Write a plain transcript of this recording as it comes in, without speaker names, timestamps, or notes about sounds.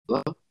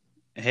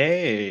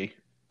Hey,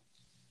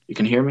 You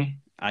can hear me?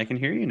 I can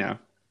hear you now.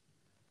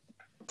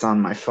 It's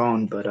on my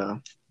phone, but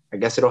I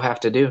guess it'll have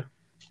to do.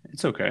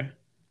 It's okay.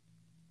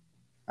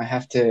 I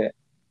have to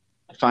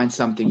find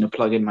something to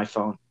plug in my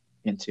phone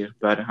into.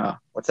 But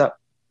what's up?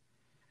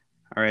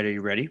 All right, are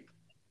you ready?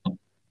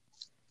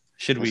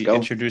 Should Let's we go.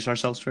 introduce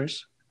ourselves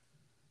first?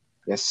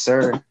 Yes,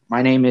 sir.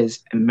 My name is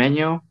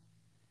Emmanuel,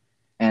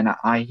 and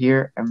I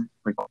here am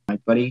with my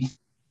buddy.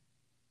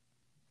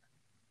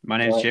 My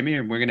name's What? Jimmy,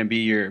 and we're gonna be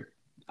your,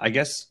 I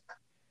guess,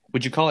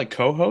 would you call it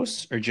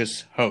co-hosts or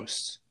just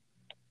hosts?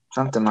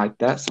 Something like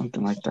that.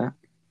 Something like that.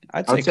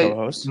 I'd I say would say,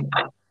 co-hosts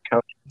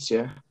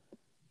yeah,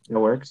 it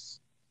works.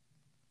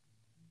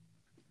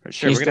 for Can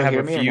sure. you We're gonna still have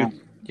hear a me or no?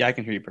 few. Yeah, I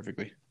can hear you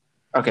perfectly.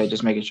 Okay,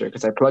 just making sure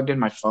because I plugged in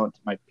my phone to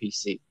my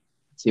PC.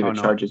 See if Oh it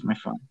no, charges my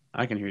phone.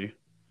 I can hear you.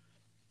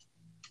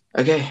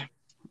 Okay.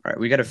 All right,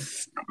 we got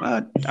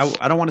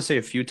I don't want to say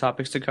a few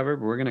topics to cover,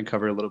 but we're gonna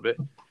cover a little bit.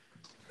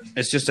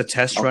 It's just a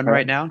test run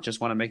right Okay. now.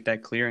 Just want to make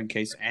that clear in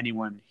case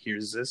anyone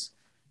hears this.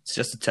 It's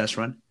just a test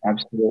run.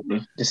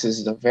 Absolutely. This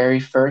is the very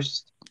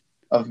first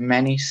of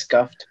many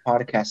scuffed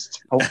podcasts,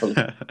 hopefully.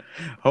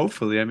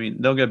 Hopefully, I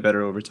mean they'll get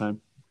better over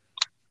time.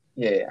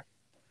 Yeah, yeah,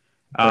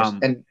 of course.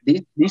 Um, And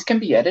these can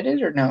be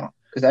edited or no?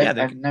 Because yeah,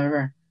 I've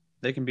never.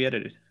 they can be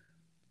edited.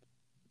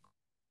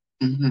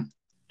 Mhm.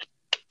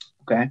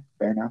 Okay,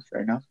 fair enough,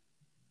 fair enough.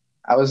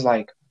 I was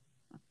like,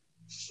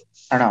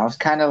 I don't know, I was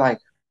kind of like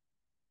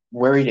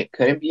worried it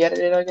couldn't be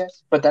edited, I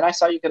guess. But then I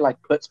saw you could like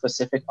put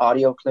specific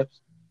audio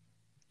clips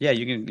Yeah,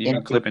 you can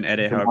into clip and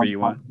edit into however one you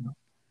want. podcast.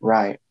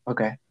 Right.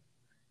 Okay.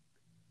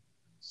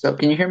 So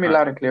can you hear me All right.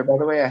 loud and clear? By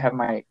the way, I have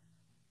my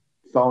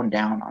phone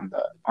down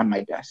on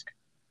my desk.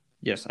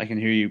 Yes, I can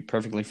hear you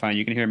perfectly fine.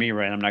 You can hear me,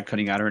 right? I'm not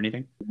cutting out or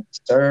anything.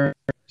 Sir,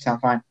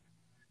 sound fine.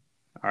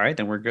 All right,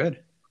 then we're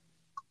good.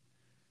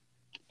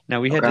 Now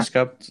we had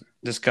Okay.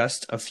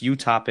 discussed a few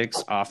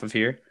topics off of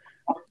here.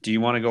 Do you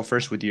want to go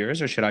first with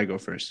yours, or should I go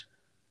first?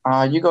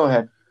 You go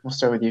ahead. We'll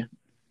start with you.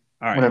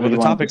 All right. Whatever Well, the you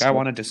want to topic I discuss.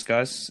 want to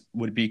discuss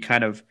would be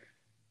kind of,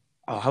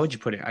 oh, how would you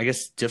put it? I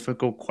guess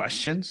difficult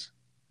questions.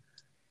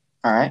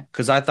 All right.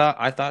 Because I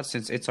thought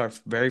since it's our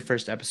very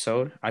first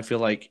episode, I feel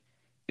like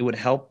it would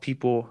help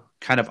people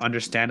kind of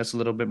understand us a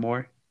little bit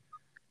more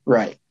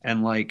Right.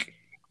 and like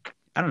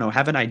I don't know,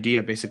 have an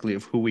idea basically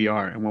of who we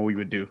are and what we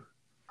would do.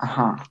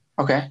 Uh-huh.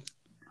 Okay.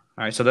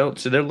 All right, so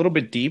they're a little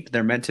bit deep.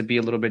 They're meant to be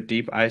a little bit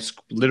deep.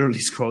 Literally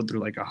scrolled through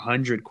like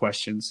 100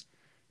 questions,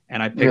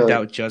 and I picked Really?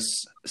 out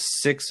just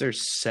 6 or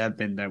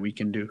 7 that we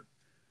can do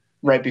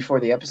Right before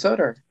the episode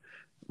or?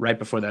 right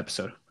before the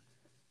episode.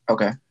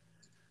 Okay.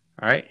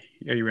 All right,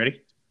 are you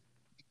ready?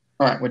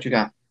 All right. What you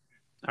got?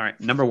 All right,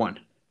 number one.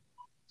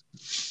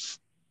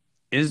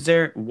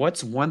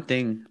 What's one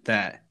thing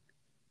that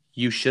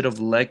you should have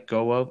let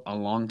go of a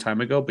long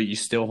time ago, but you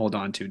still hold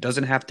on to?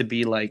 Doesn't have to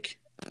be like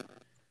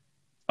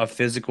a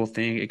physical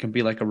thing. It can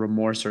be like a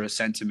remorse or a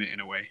sentiment in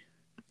a way.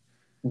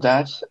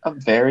 That's a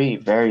very,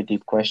 very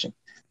deep question.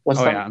 What's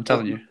Oh yeah, some I'm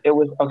telling you. it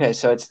was okay,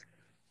 so it's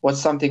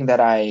what's something that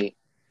I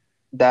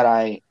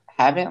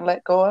haven't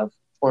let go of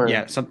or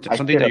Yeah, something I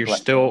something should that have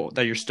let go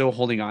of. you're still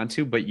holding on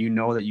to, but you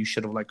know that you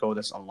should have let go of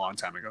this a long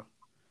time ago.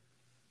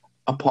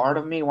 A part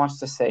of me wants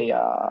to say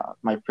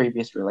my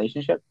previous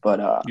relationship, but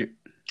You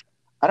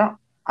I don't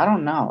I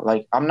don't know.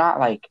 Like I'm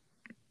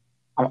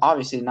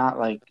obviously not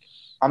like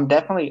I'm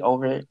definitely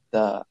over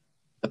the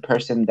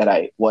person that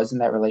I was in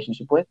that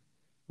relationship with,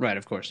 right,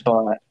 of course.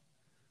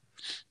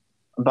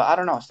 but I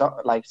don't know. So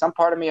like some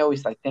part of me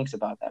always like thinks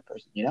about that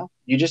person, you know?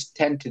 You just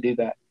tend to do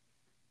that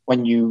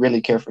when you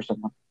really care for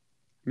someone.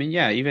 I mean,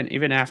 yeah,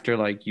 even after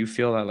like you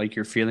feel that like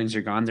your feelings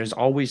are gone, there's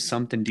always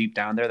something deep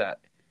down there that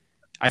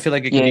I feel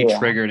like it can Yeah, be yeah,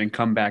 triggered and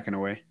come back in a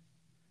way.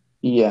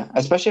 yeah.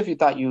 Especially if you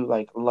thought you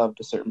like loved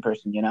a certain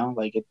person, you know?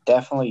 Like it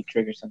definitely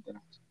triggers something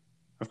else.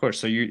 Of course.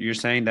 So you're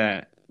saying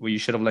that what you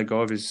should have let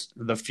go of is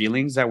the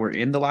feelings that were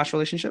in the last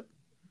relationship?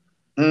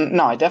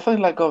 No, I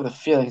definitely let go of the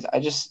feelings. I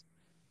just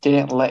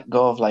didn't let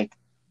go of like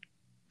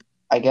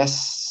I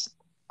guess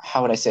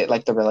how would I say it?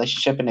 Like the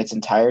relationship in its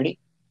entirety.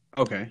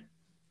 Okay.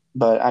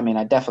 But I mean,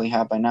 I definitely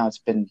have by now. It's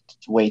been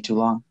way too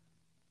long.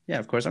 Yeah,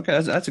 of course. Okay,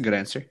 that's a good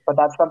answer. But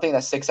that's something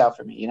that sticks out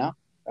for me, you know?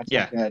 That's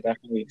Yeah. something that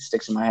definitely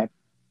sticks in my head.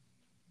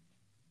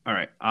 All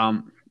right.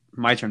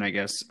 My turn, I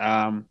guess.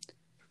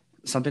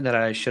 Something that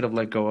I should have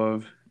let go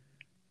of.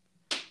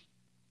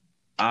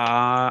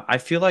 I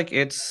feel like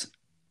it's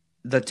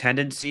the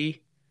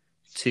tendency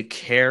to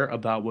care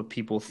about what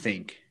people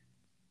think.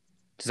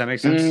 Does that make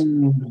sense?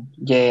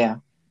 Yeah,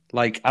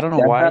 Like, I don't know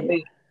why.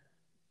 definitely.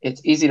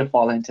 It's easy to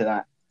fall into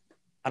that.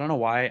 I don't know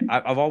why.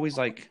 I've always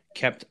like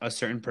kept a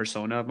certain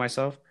persona of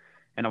myself,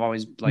 and I've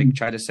always like Mm.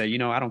 tried to say,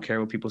 I don't care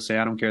what people say.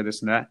 I don't care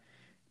this and that.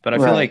 But I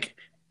feel Right. like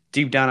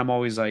deep down, I'm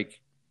always like,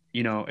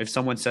 if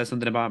someone says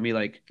something about me,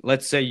 like,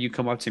 let's say you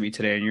come up to me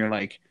today and you're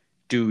like,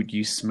 dude,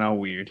 you smell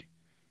weird.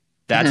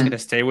 That's Mhm. gonna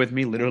stay with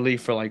me literally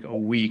for like a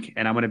week,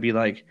 and I'm gonna be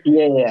like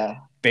Yeah, yeah.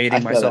 I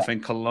bathing feel that. myself in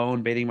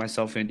cologne, bathing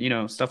myself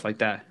in, stuff like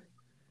that.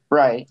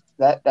 Right.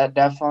 That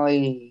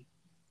definitely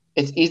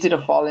it's easy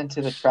to fall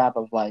into the trap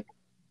of like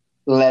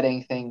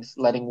letting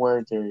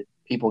words or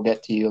people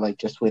get to you like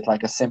just with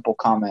like a simple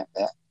comment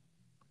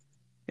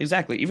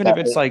Exactly. Even that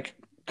if it's like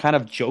kind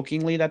of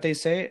jokingly that they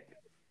say it,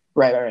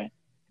 right, right, right.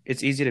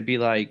 it's easy to be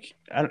like,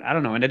 I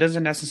don't know. And it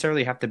doesn't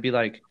necessarily have to be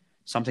like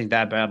something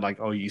that bad, like,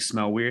 oh, you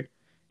smell weird.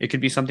 It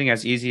could be something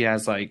as easy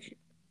as like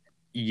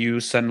you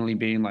suddenly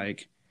being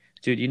like,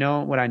 dude, you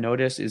know what I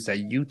noticed is that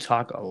you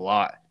talk a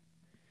lot.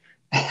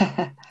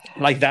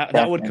 Like that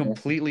would Definitely.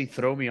 completely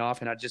throw me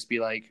off, and I'd just be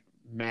like,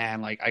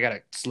 man, like I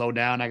gotta slow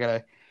down. I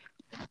gotta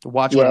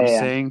watch what Yeah, I'm yeah, yeah.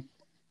 saying.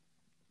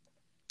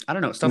 I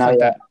don't know, stuff No, like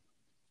yeah. that.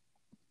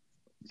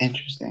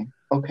 Interesting.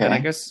 And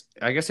Okay.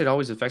 I guess it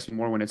always affects me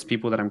more when it's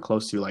people that I'm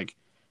close to, like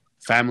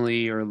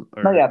family No,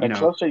 or yeah, you the know,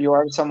 closer you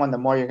are to someone, the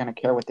more you're gonna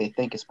care what they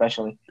think,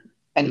 especially.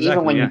 And even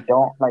exactly, when you yeah,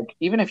 don't like,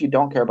 even if you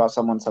don't care about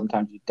someone,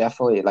 sometimes you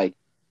definitely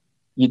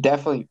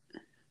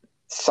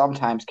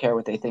sometimes care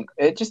what they think.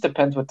 It just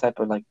depends what type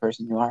of like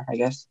person you are, I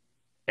guess.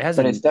 it has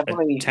But it's a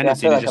definitely, I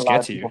tendency feel to like just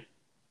get to you.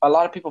 a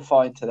lot of people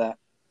fall into that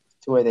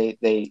to where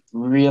they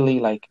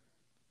really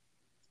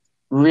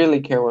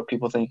really care what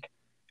people think.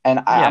 And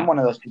I'm Yeah, one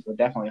of those people,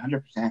 definitely,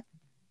 100%.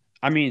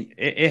 I mean,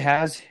 it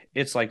has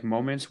its like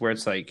moments where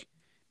it's like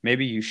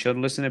maybe you should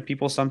listen to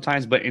people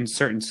sometimes, but in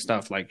certain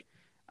stuff, like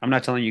I'm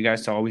not telling you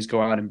guys to always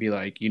go out and be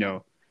like, you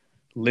know,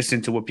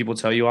 listen to what people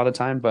tell you all the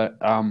time, but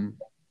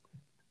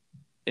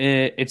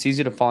it's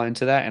easy to fall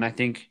into that, and I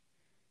think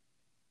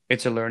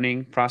it's a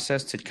learning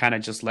process to kind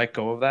of just let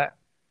go of that.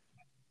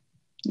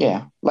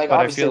 Yeah, like But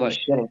I obviously feel like,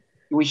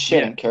 we yeah,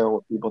 shouldn't care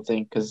what people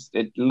think because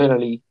it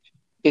literally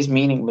is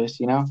meaningless.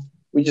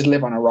 We just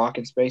live on a rock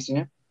in space.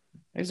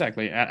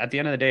 exactly. At the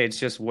end of the day, it's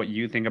just what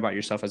you think about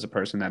yourself as a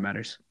person that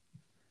matters.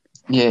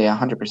 Yeah, yeah,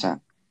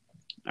 100%.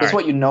 All It's right.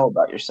 what you know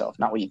about yourself,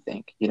 not what you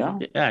think.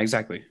 Yeah,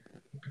 exactly.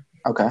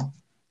 Okay,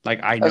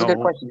 Like that's a good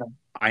question though.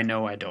 I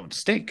know I don't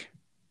stink,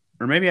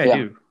 or maybe I Yeah,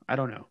 do. I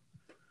don't know.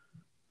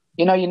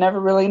 you never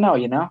really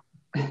know.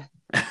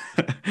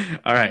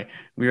 All right.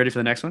 We ready for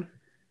the next one?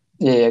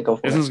 Yeah, yeah, go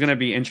This for it. one's going to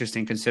be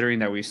interesting considering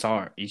that we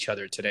saw each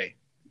other today.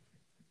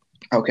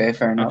 Okay,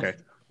 fair enough. Okay.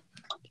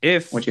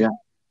 If What you got?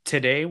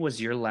 today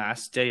was your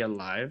last day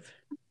alive,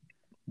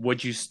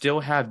 would you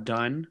still have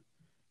done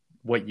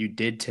what you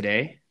did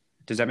today?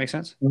 Does that make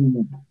sense?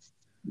 Mm.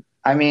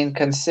 I mean,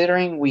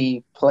 considering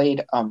we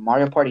played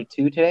Mario Party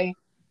 2 today,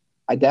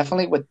 I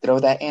definitely would throw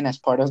that in as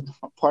part of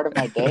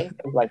my day.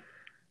 'Cause, like,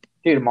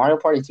 dude, Mario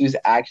Party 2 is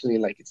actually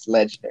like it's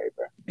legendary,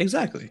 bro.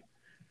 Exactly.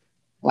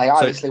 Like, So,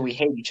 obviously, we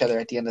hate each other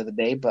at the end of the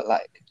day, but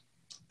like,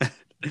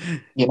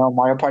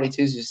 Mario Party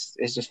 2 is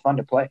just fun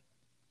to play.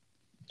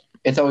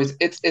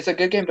 It's a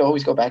good game to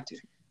always go back to.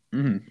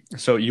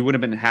 so you would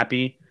have been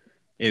happy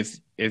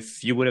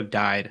if you would have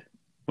died.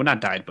 Well,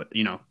 not died, but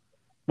you know.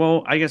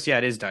 Well, I guess yeah,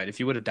 it is died. If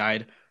you would have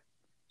died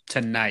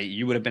tonight,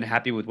 you would have been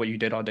happy with what you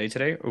did all day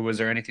today, or was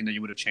there anything that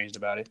you would have changed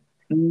about it?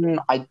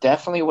 I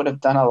definitely would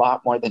have done a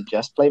lot more than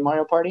just play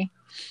Mario Party,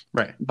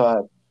 Right.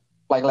 but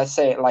like, let's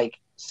say like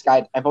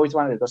sky. I've always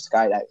wanted to go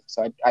skydiving,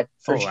 so I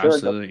for Oh, sure go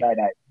absolutely.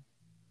 skydiving.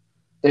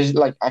 There's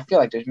like I feel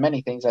like there's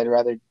many things I'd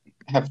rather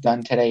have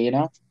done today.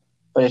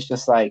 But it's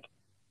just like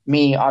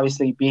me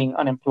obviously being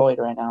unemployed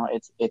right now.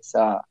 It's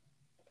a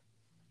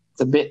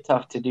bit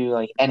tough to do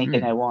like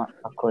anything I Mm. want,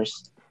 of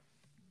course.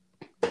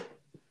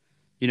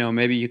 You know,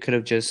 maybe you could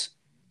have just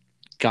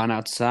gone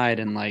outside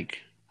and like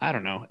I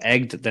don't know,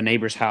 egged the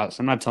neighbor's house.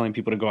 I'm not telling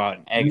people to go out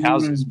and egg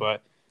houses, Mm,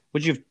 but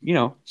would you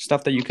know,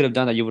 stuff that you could have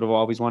done that you would have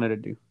always wanted to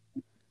do?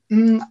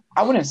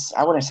 I wouldn't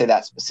say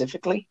that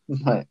specifically,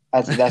 but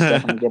that's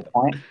definitely a good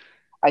point.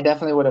 I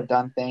definitely would have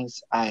done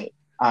things I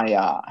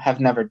have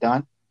never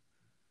done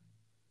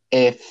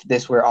if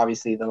this were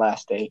obviously the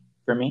last day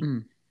for me.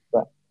 Mm.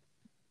 But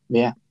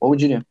yeah, what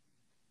would you do?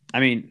 I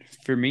mean,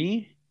 for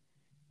me,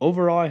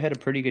 overall, I had a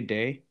pretty good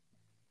day.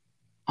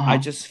 I Uh-huh.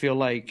 just feel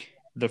like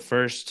the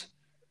first,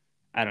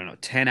 I don't know,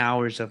 10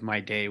 hours of my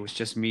day was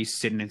just me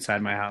sitting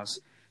inside my house.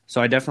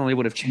 So I definitely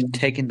would have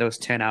taken those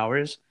 10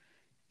 hours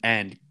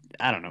and,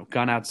 I don't know,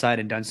 gone outside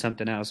and done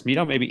something else. You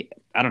know, maybe,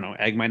 I don't know,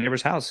 egg my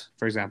neighbor's house,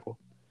 for example.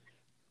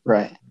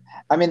 Right.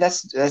 I mean,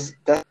 that's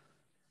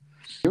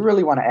you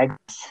really want to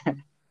egg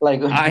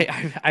like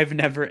I've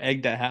never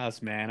egged a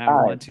house, man. I all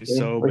right, want to see,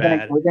 so we're gonna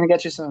bad. we're gonna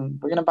get you some.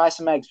 We're gonna buy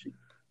some eggs for you.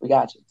 We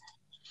got you.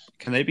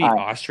 Can they be All right.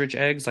 ostrich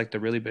eggs, like the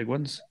really big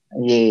ones?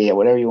 Yeah, yeah, yeah,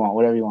 whatever you want,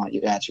 whatever you want.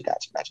 You got you, got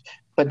you, got you.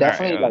 But All right.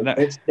 definitely,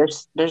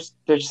 like,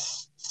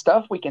 there's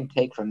stuff we can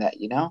take from that.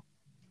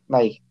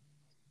 Like,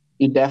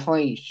 you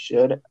definitely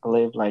should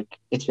live like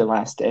it's your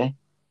last day.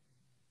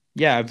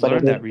 Yeah, I've But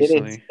learned that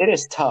recently. it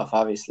is tough,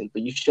 obviously.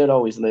 But you should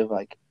always live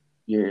like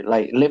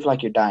live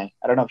like you're dying.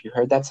 I don't know if you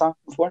heard that song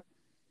before.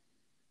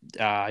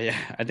 Yeah,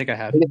 I think I I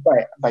have. think it's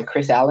by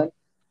Chris Allen.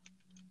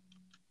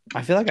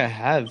 I feel like I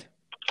have.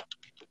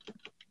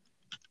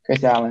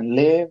 Chris Allen,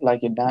 live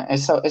like you're dying.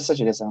 It's such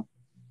a good song.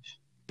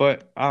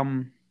 But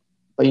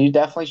But you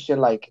definitely should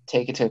like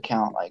take into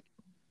account like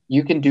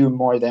you can do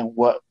more than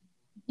what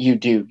you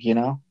do.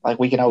 Like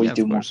we can always yeah,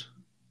 do of more course.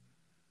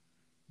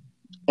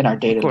 in our Of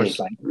day-to-day course.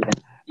 life.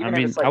 I Even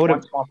if it's mean, I like would one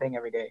have small thing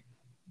every day.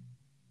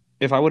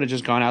 if I would have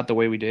just gone out the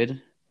way we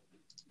did,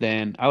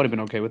 then I would have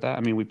been okay with that.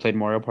 I mean, we played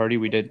Mario Party.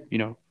 We did,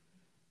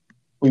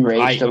 We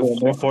raged I a little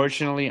bit.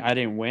 unfortunately I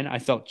didn't win. I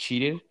felt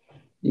cheated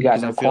You got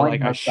because I no feel coin,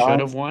 like I no should star.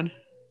 have won.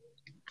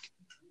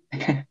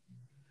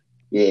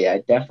 Yeah, I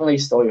definitely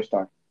stole your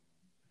star.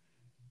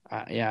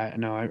 Yeah,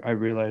 no, I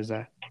realize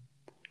that.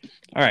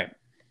 All right,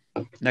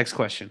 next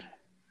question.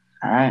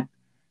 All right.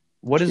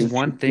 What is Shoot,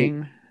 one shoot, shoot.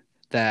 thing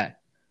that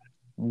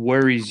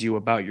worries you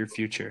about your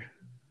future?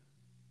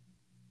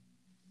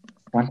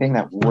 One thing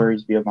that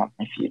worries me about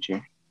my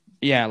future.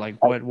 Yeah,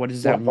 like Like, what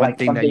is that one like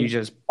thing that you something,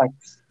 just like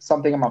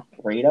something I'm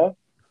afraid of.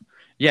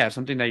 yeah,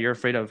 something that you're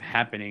afraid of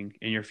happening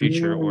in your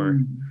future or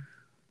Mm,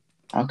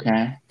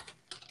 okay.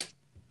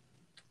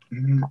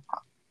 Mm,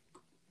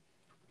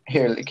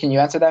 Here, can you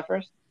answer that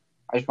first?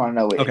 I just want to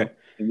know what okay.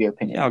 your Yeah,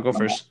 opinion I'll go on that.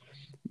 first.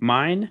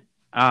 Mine,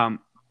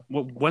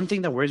 one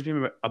thing that worries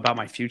me about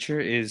my future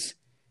is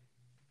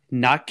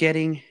not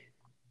getting.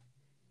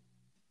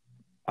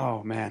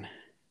 Oh man,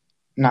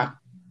 Not,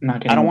 not I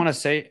getting don't what. want to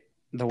say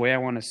the way I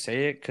want to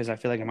say it because I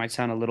feel like it might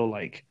sound a little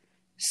like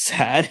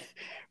sad,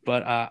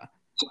 but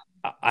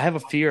I have a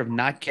fear of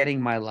not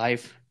getting my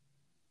life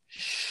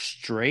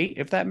straight,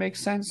 if that makes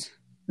sense.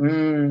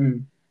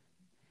 Mm,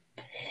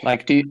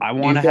 Like I do you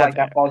want to feel like have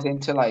that falls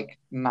into like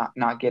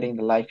not getting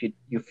the life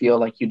you feel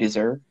like you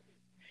deserve?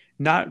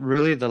 not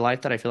really the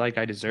life that I feel like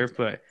I deserve,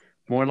 but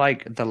more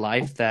like the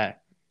life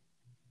that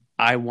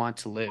I want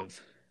to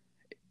live.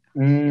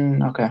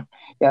 Okay.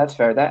 Yeah, that's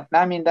fair. That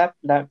I mean that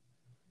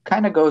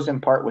kind of goes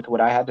in part with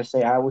what I had to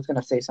say. I was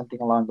gonna say something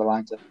along the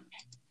lines of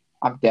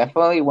I'm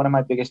definitely one of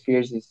my biggest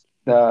fears is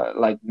the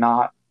like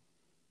not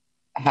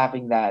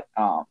having that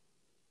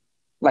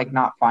like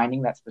not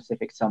finding that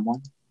specific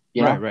someone,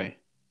 you Right, know? right.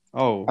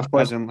 Oh, Of as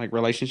course. in like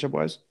relationship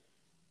wise?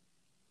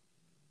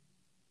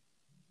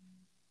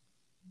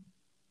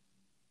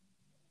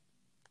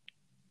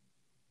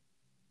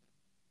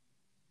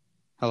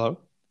 Hello?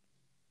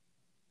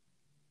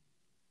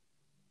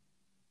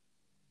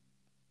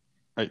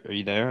 Are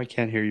you there? I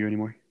can't hear you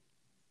anymore.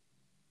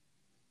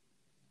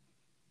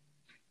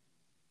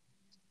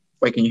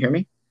 Wait, can you hear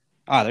me?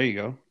 Ah, there you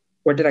go.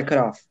 Where did I cut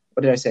off?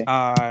 What did I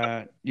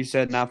say? You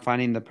said not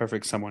finding the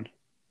perfect someone.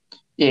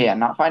 Yeah,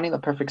 not finding the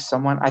perfect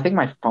someone. I think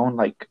my phone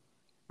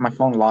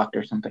locked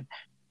or something.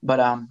 But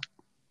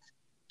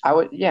I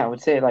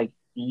would say like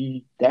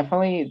you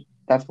definitely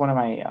that's one of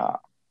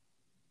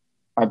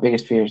my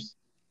biggest fears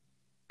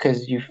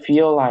because you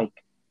feel like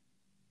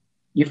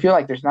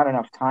there's not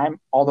enough time.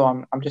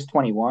 Although I'm just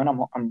 21,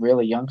 I'm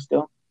really young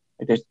still.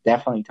 Like there's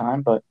definitely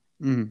time,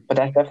 Mm. but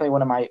that's definitely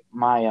one of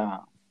my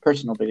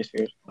personal biggest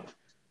fears.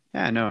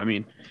 Yeah, no, I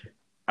mean,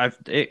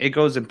 it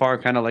goes in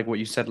part kind of like what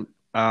you said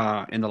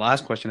in the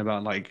last question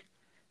about like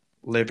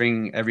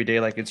living every day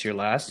like it's your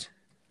last.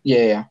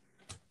 Yeah, yeah.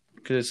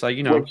 Because it's like,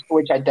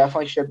 Which I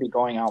definitely should be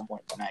going out more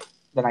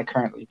than I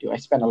currently do. I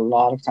spend a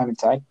lot of time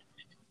inside,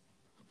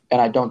 and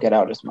I don't get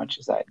out as much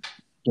as I,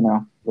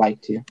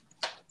 like to.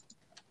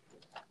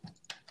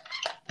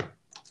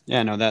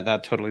 yeah, no,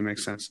 that totally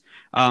makes sense.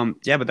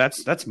 Yeah, but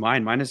that's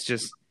mine. Mine is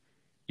just,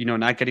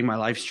 not getting my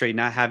life straight,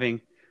 not having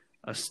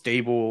a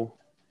stable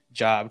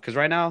job. Because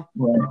right now,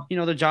 Right.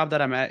 the job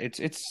that I'm at,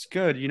 it's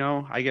good.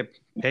 I get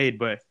paid,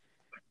 but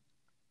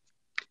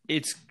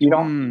it's You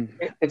don't.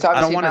 It's I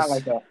don't obviously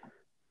want not to.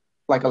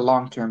 like a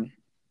long term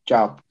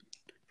job.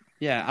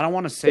 Yeah, I don't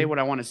want to say what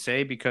I want to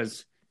say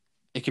because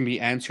it can be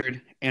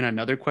answered in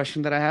another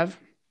question that I have.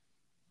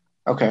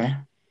 Okay.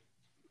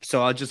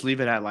 So I'll just leave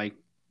it at like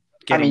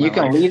I getting mean,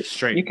 my life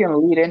straight. you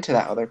can lead into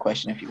that other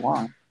question if you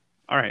want.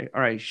 All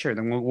right, sure.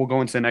 Then we'll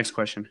go into the next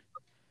question.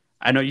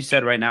 I know you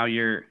said right now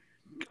you're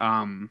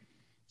um,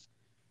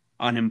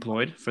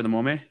 unemployed for the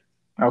moment,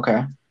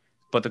 Okay.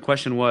 but the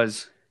question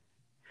was,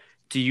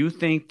 do you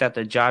think that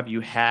the job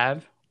you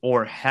have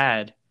or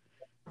had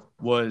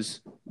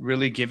was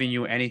really giving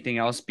you anything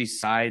else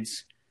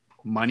besides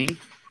money?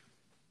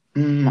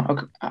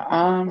 Okay.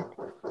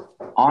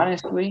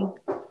 Honestly,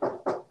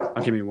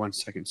 Oh, give me 1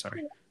 second.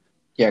 Sorry.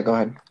 yeah. Go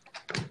ahead.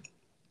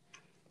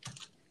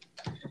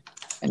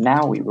 And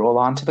now we roll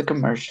on to the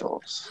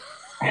commercials.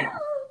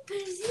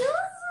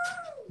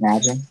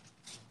 Imagine.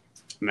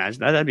 Imagine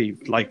that'd be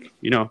like,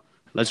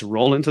 let's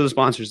roll into the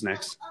sponsors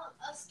next.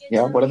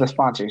 Yeah. What are the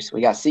sponsors?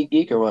 We got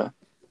SeatGeek or what?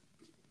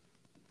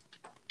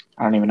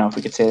 I don't even know if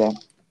we could say that.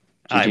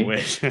 I GG.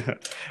 wish.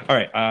 All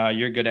right.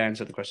 You're good to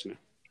answer the question.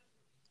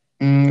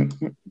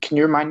 Can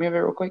you remind me of it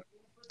real quick?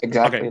 Okay.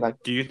 Exactly.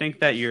 Like, Do you think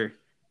that your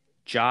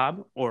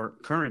job or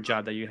current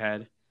job that you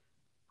had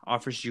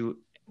offers you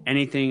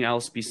anything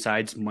else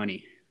besides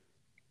money?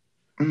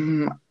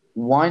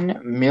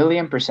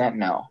 1,000,000%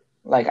 no.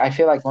 Like, I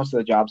feel like most of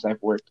the jobs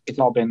I've worked, it's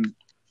all been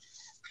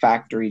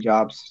factory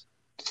jobs.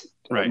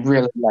 Right.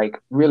 Really, like,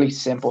 really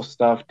simple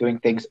stuff, doing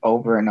things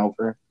over and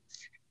over.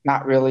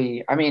 Not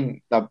really. I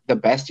mean, the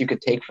best you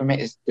could take from it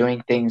is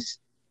doing things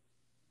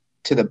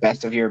to the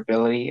best of your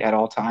ability at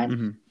all times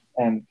Hmm.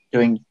 and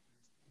doing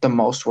the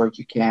most work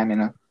you can in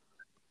a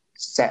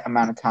set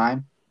amount of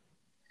time.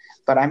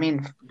 But I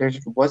mean, there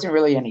wasn't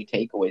really any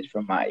takeaways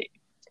from my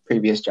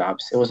previous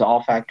jobs. It was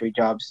all factory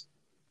jobs.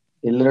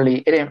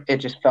 It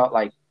just felt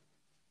like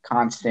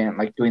constant,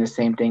 like doing the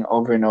same thing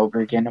over and over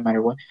again, no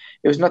matter what.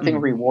 It was nothing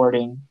Mm,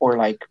 rewarding or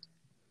like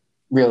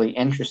really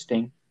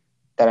interesting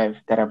that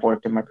I've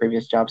worked in my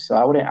previous job. So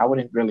I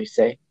wouldn't really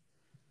say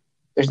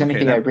there's okay,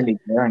 anything I that really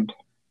learned.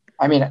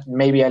 I mean,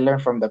 maybe I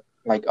learned from the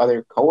like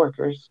other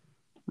coworkers,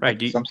 right.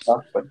 like some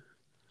stuff, but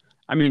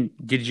I mean,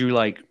 did you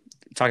like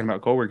talking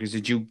about coworkers?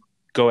 Did you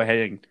go ahead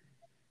and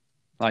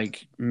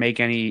like make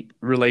any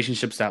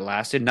relationships that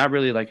lasted? Not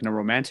really like in a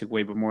romantic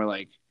way, but more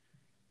like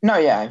no,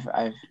 yeah,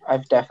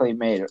 I've definitely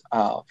made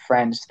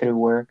friends through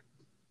work,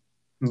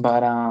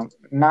 but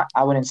not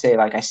I wouldn't say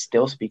like I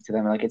still speak to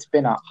them. Like it's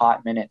been a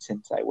hot minute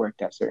since I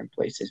worked at certain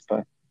places,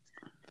 but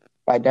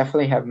I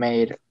definitely have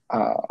made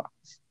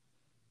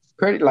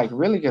pretty like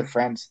really good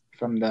friends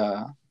from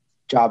the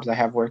jobs I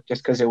have worked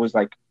just because it was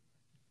like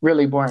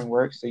really boring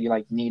work, so you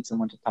like need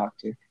someone to talk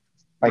to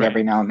like right.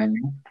 every now and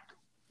then.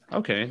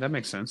 Okay, that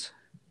makes sense.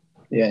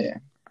 Yeah, yeah.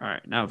 All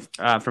right. Now,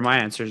 for my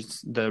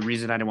answers, the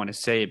reason I didn't want to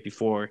say it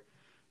before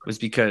was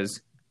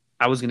because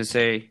I was gonna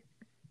say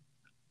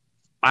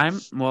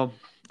well,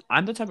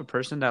 I'm the type of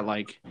person that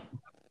like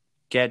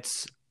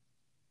gets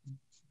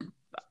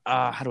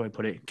how do I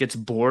put it? Gets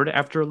bored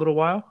after a little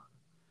while.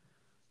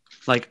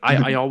 Like I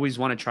Mhm. always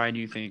want to try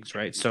new things,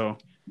 right? So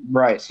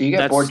Right. So you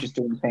get bored that's just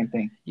doing the same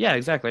thing. yeah,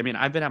 exactly. I mean,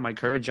 I've been at my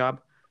current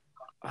job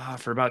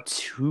for about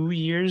 2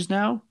 years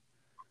now.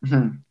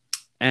 Mhm.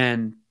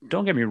 And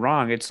don't get me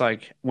wrong, it's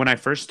like when I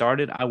first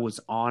started, I was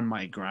on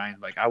my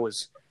grind. Like I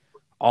was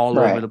all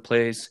over Right. the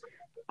place.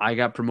 I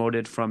got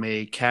promoted from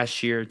a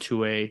cashier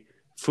to a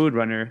food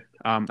runner.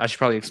 I should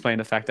probably explain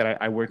the fact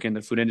that I work in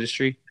the food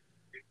industry.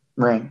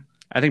 Right.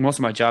 I think most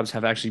of my jobs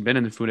have actually been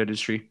in the food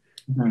industry.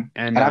 Mhm.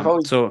 And And I've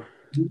always so,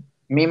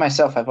 me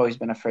myself, I've always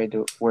been afraid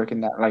to work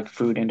in that like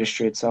food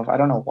industry itself. I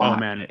don't know oh why.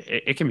 man,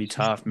 it can be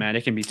tough, man.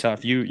 It can be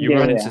tough. You Yeah,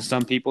 run into yeah.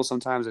 some people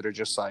sometimes that are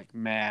just like,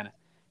 man,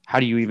 how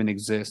do you even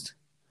exist?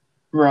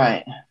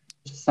 Right.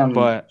 Some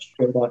But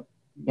straight up,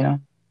 you know?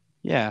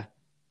 yeah,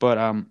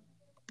 but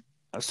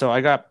so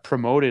I got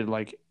promoted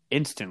like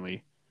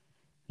instantly.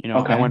 You know,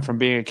 I Okay. went from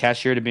being a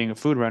cashier to being a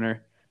food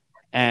runner,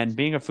 and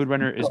being a food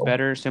runner is Cool.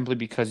 better simply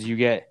because you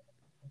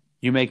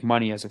make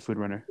money as a food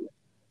runner.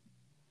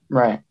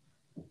 Right.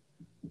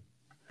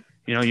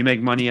 You know, you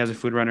make money as a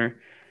food runner,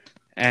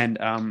 and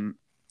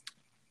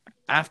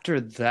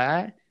after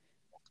that,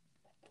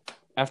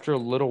 after a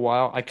little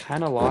while, I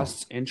kind of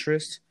lost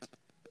interest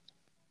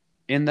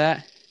in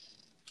that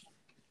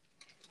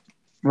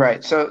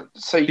Right. So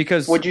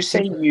because would you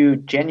say simply you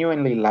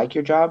genuinely like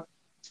your job,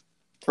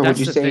 or would that's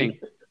you the say thing.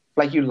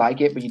 like you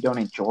like it but you don't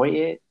enjoy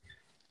it?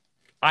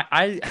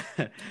 I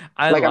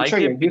I Like I'm sure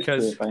like you're it used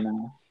to it because by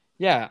now.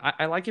 yeah,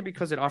 I like it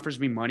because it offers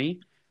me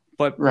money.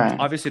 But Right.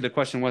 obviously, the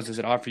question was, does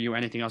it offer you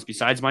anything else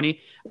besides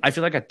money? I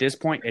feel like at this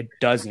point, it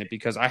doesn't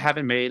because I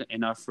haven't made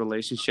enough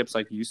relationships,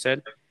 like you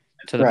said,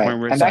 to the Right. point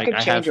where And it's that like could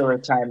I change have, over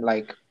time.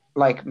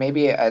 Like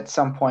maybe at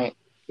some point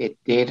it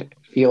did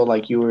feel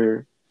like you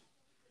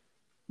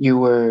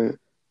were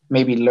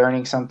maybe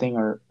learning something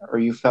or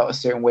you felt a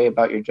certain way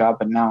about your job,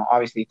 but now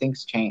obviously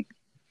things change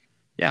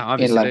yeah, in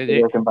obviously, like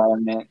the work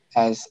environment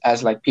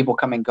as like people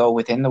come and go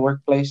within the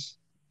workplace.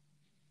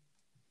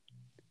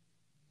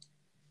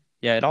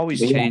 yeah, it always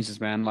But yeah, changes,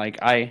 man.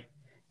 Like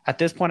at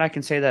this point, I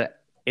can say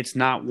that it's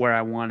not where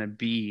I want to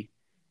be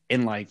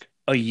in like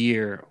a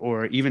year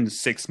or even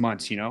 6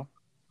 months. You know,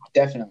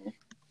 definitely.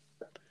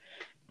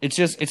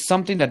 it's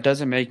something that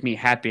doesn't make me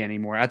happy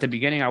anymore. At the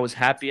beginning, I was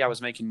happy, I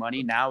was making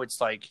money. Now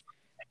it's like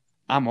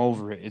I'm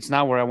over it. It's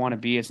not where I want to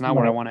be. It's not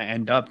where I Right. want to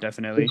end up.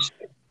 Definitely.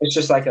 It's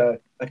just like a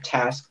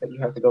task that you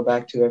have to go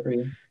back to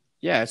every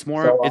Yeah, so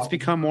it's often.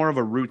 become more of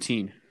a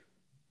routine.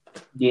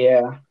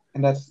 Yeah.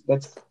 And that's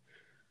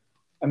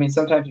I mean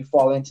sometimes you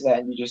fall into that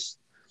and you just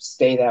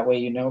stay that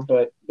way,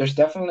 but there's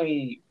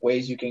definitely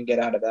ways you can get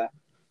out of that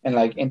and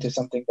like into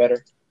something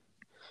better.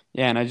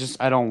 Yeah, and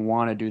I don't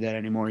want to do that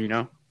anymore, you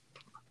know.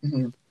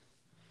 Hmm.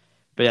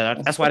 But yeah,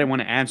 That's that's why I didn't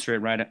want to answer it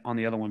right on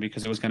the other one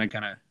because it was gonna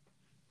kind of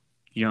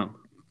you know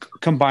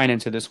combine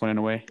into this one in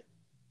a way.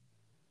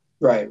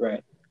 right,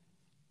 right.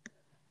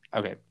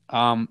 Okay.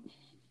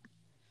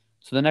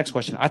 So the next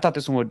question, I thought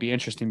this one would be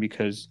interesting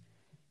because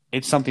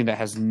it's something that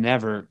has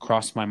never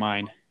crossed my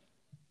mind.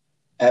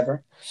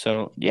 Ever.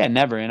 So yeah,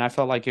 never, and I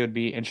felt like it would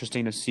be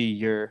interesting to see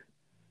your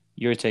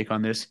take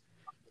on this.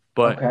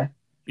 But Okay.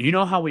 you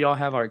know how we all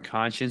have our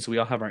conscience, we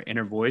all have our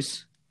inner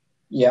voice.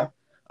 Yeah.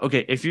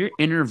 Okay, if your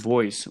inner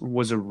voice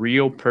was a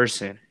real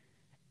person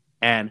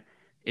and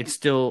it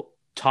still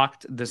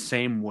talked the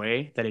same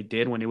way that it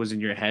did when it was in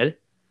your head,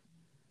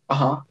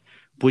 Uh-huh.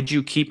 would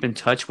you keep in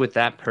touch with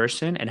that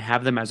person and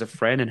have them as a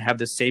friend and have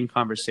the same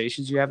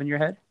conversations you have in your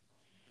head?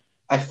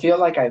 I feel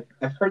like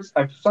I've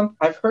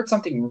heard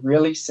something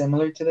really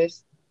similar to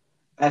this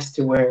as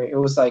to where it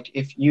was like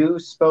if you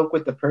spoke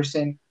with the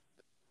person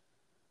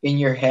in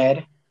your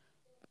head,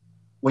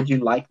 would you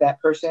like that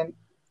person?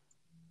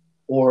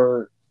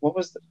 Or what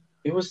was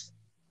it was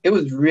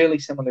really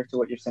similar to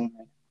what you're saying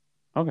right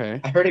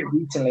Okay. now. I heard it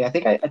recently. I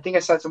think I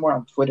saw it somewhere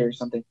on Twitter or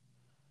something.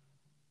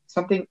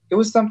 It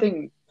was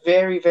something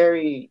very,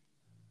 very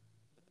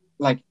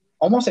like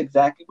almost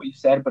exactly what you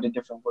said, but in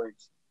different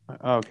words.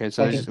 Oh, okay,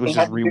 so Like it was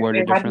just it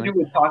reworded had to do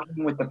differently. with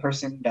talking with the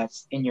person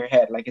that's in your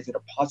head. Like, is it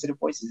a positive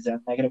voice? Is it a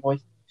negative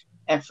voice?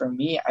 And for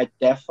me, I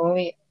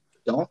definitely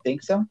don't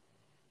think so.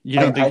 You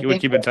Like, don't think I you would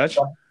think keep in touch?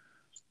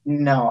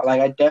 no.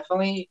 Like, I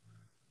definitely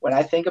when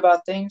I think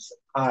about things,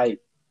 I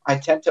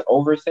tend to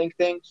overthink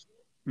things,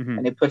 Hmm.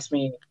 and it puts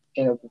me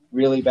in a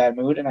really bad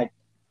mood. And I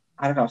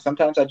don't know.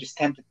 Sometimes I just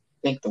tend to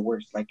think the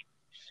worst. Like,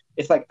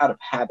 it's like out of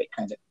habit,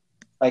 kind of.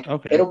 Like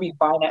Okay. it'll be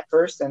fine at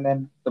first, and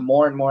then the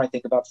more and more I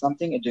think about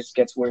something, it just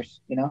gets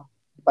worse. You know,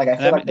 like I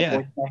feel like the Yeah.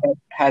 voice in my head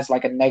has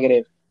like a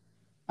negative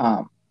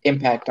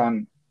impact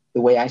on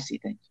the way I see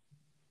things.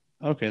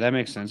 Okay, that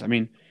makes sense. I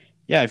mean,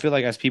 yeah, I feel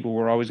like as people,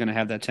 we're always going to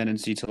have that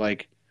tendency to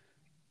like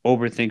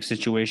overthink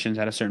situations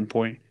at a certain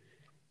point.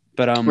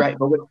 But Right.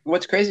 But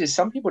what's crazy is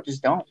some people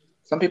just don't.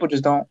 Some people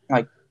just don't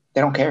like.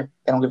 They don't care.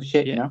 They don't give a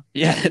shit. You yeah, know.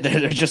 yeah,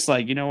 they're just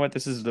like, you know what,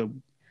 this is the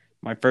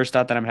my first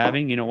thought that I'm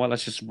having. You know what,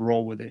 let's just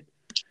roll with it.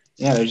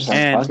 Yeah. They're just like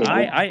And fuck it.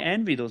 I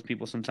envy those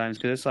people sometimes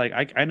because it's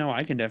like I know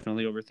I can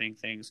definitely overthink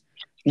Yeah. things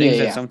Yeah. that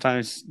Yeah.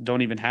 sometimes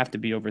don't even have to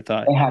be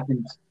overthought. It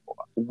happens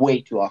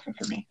way too often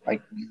for me.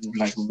 Like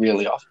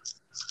really often.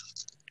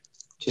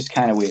 Just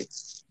kind of weird.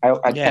 I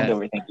tend to Yeah.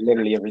 overthink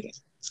literally everything.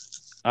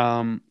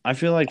 I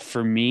feel like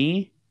for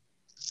me,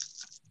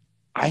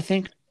 I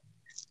think,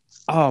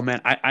 oh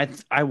man,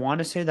 I want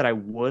to say that I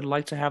would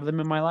like to have them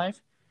in my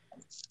life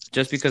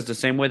just because the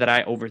same way that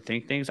I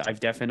overthink things, I've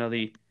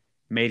definitely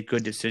made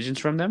good decisions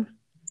from them.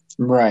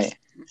 Right.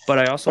 But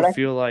I also But I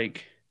feel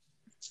like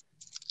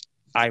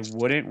I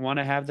wouldn't want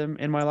to have them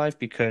in my life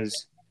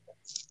because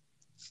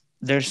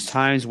there's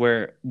times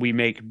where we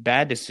make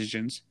bad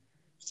decisions.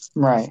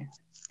 right.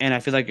 And I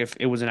feel like if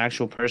it was an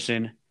actual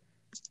person,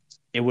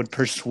 it would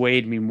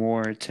persuade me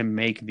more to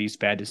make these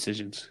bad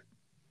decisions.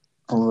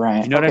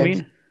 Right. You know what I Okay.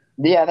 mean?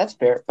 Yeah, that's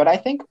fair. But I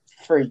think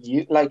for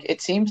you, like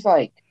it seems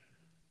like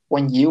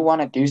when you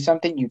want to do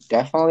something, you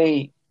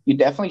definitely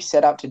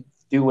set out to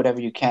do whatever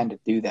you can to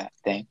do that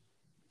thing.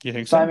 You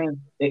think So I so?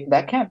 mean,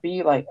 that can't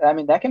be like I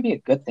mean that can be a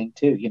good thing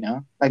too, you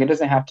know? Like it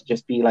doesn't have to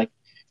just be like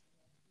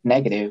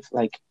negative.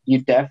 Like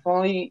you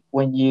definitely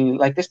when you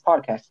like this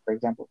podcast, for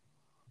example,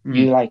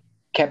 you Mm. like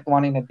kept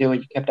wanting to do it,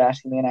 you kept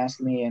asking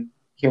me, and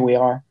here we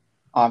are,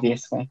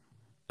 obviously.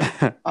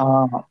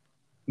 Uh,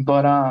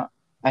 but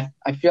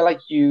I feel like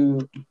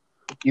you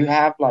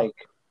have like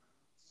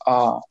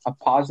a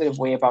positive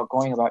way about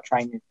going about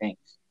trying new things,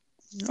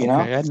 you know?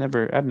 Okay,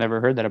 I'd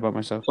never heard that about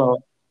myself.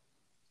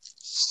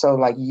 So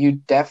like you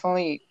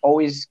definitely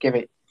always give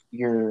it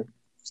your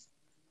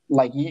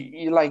like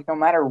you like no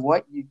matter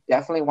what, you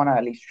definitely want to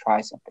at least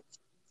try something,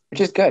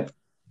 which is good.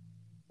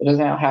 It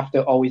doesn't have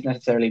to always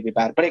necessarily be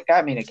bad, but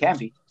I mean it can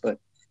be, but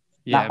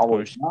Yeah, not of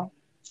always, course. you know?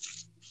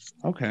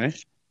 Okay.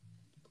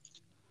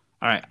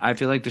 All right. I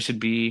feel like this should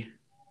be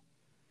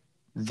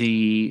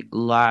the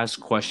last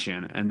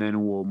question, and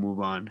then we'll move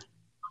on.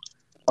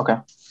 Okay,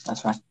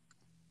 that's fine.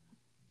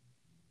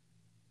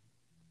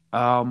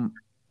 Um,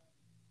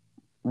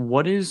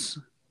 what is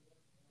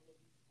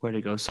where'd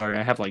it go? Sorry,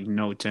 I have like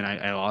notes and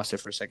I lost it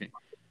for a second.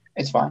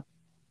 It's fine.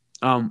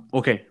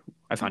 Okay,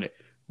 I found it.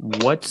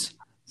 What's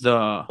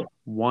the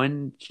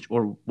one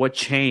or what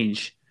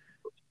change?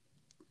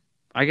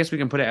 I guess we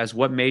can put it as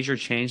what major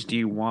change do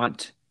you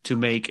want to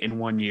make in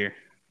 1 year?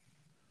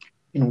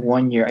 In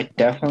 1 year, I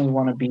definitely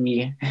want to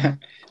be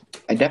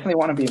I definitely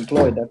want to be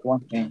employed. That's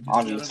one thing,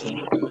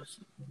 obviously.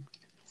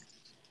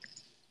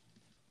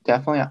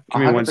 Definitely a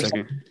Give me one 100%.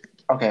 second.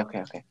 Okay, okay,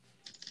 okay.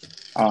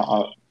 I'll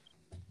I'll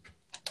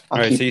All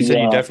right, so keep you the said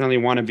you definitely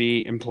want to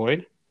be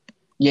employed?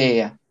 yeah, yeah,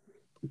 yeah.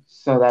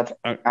 So that's,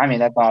 Uh, I mean,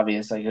 that's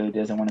obvious. Like, who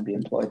doesn't want to be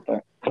employed?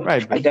 But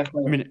right, I but I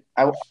definitely, mean,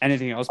 I,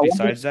 anything else I want to,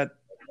 besides that?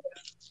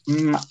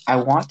 I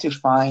want to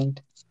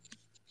find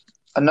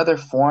another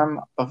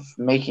form of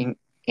making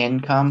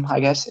income, I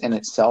guess, in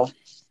itself,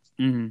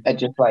 Hmm. and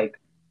just like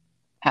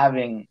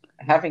having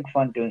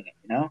fun doing it.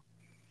 You know,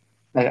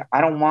 like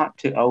I don't want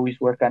to always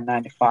work on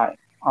 9 to 5.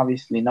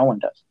 Obviously, no one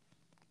does.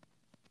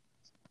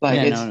 Like,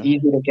 Yeah, it's no,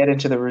 easy to get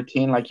into the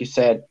routine, like you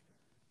said.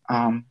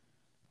 Um,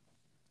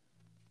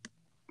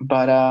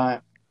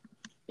 but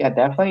yeah,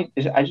 definitely.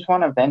 I just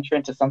want to venture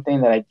into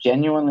something that I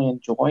genuinely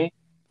enjoy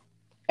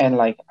and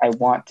like I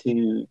want to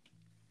keep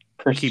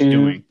pursue.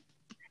 doing.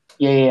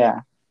 Yeah, yeah, yeah.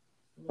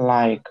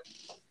 like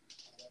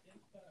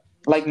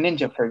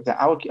Ninja, for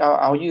example.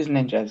 I'll use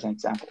Ninja as an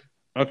example.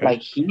 Okay.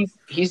 Like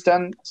he's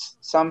done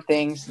some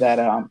things that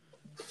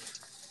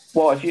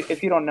well,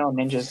 if you don't know,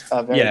 Ninja's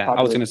a very Yeah,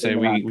 I was popular gonna say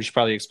streamer on. we should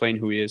probably explain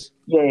who he is.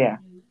 Yeah, yeah.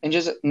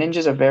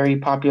 Ninja's a very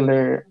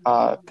popular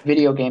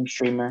video game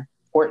streamer,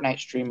 Fortnite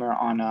streamer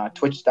on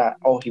Twitch.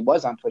 Oh, he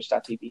was on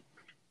Twitch.tv,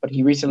 but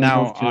he recently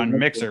Now moved to on Mixer.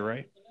 Mixer,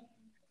 right?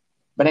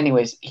 But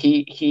anyways,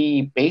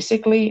 he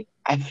basically,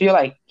 I feel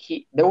like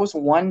he there was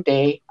one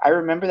day, I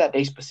remember that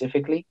day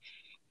specifically.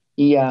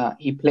 He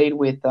played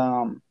with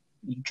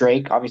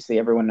Drake. Obviously,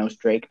 everyone knows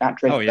Drake, not Oh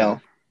Drake yeah,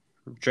 Bell.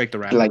 Drake the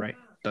rapper, Like right?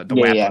 The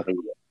yeah, yeah, Wappa.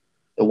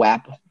 the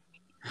WAP.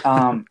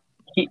 Um,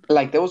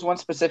 there was one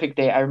specific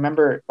day I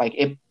remember, like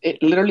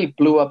it literally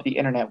blew up the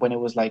internet when it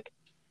was like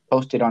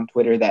posted on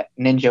Twitter that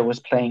Ninja was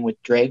playing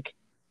with Drake,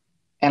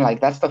 and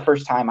like that's the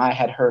first time I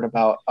had heard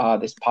about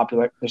this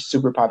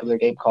super popular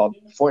game called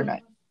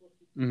Fortnite,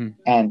 Mhm.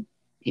 and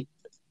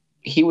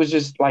he was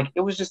just like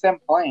it was just them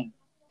playing,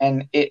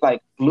 and it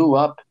like blew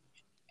up,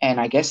 and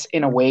I guess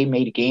in a way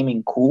made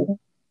gaming cool.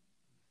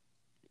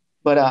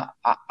 But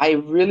I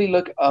really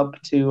look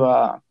up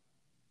to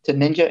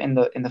Ninja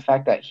in the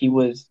fact that he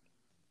was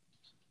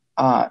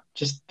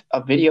just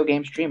a video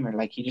game streamer.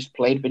 Like he just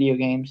played video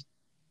games,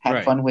 had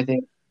Right. fun with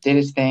it, did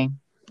his thing,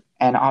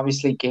 and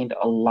obviously gained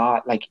a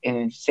lot, like an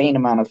insane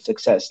amount of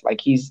success.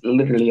 Like he's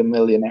literally a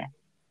millionaire.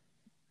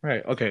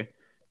 Right. Okay.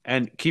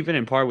 And keeping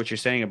in part what you're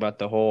saying about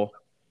the whole,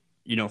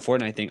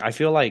 Fortnite thing, I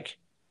feel like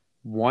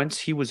once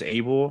he was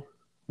able,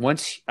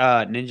 once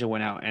Ninja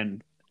went out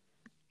and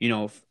you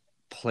know f-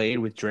 played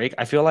with Drake,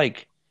 I feel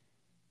like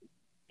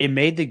it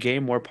made the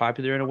game more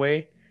popular in a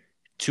way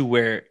to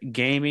where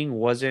gaming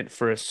wasn't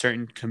for a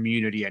certain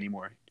community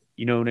anymore.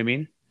 You know what I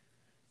mean?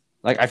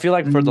 Like I feel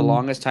like for the Mm,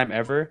 longest time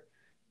ever,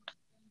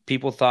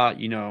 people thought,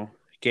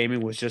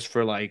 gaming was just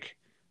for like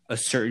a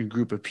certain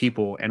group of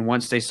people. And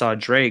once they saw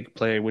Drake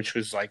play, which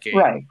was like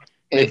right.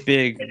 a It,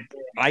 big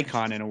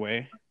icon in a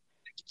way,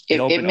 it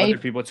it opened other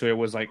made people to it.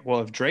 Was like,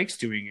 well, if Drake's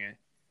doing it,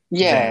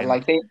 yeah, then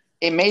like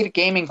it made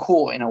gaming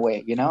cool in a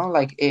way, you know?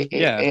 Like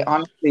yeah, it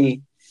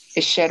honestly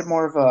it shed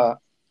more of a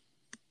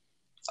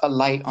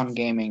light on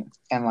gaming,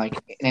 and like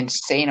an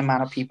insane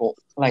amount of people,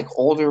 like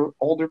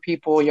older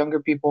people, younger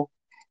people,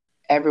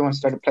 everyone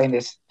started playing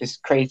this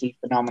crazy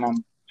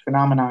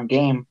phenomenon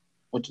game,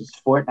 which is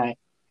Fortnite,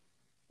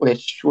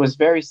 which was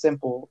very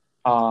simple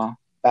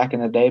back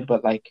in the day,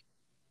 but like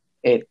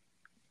it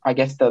I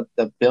guess the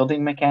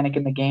building mechanic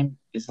in the game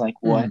is like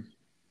mm,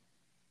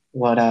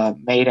 what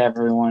made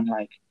everyone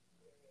like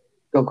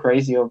go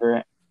crazy over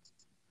it.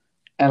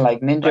 And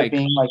like Ninja right,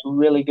 being like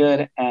really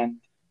good and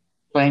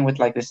playing with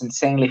like this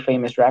insanely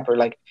famous rapper,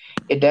 like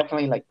it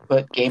definitely like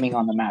put gaming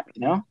on the map,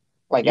 you know?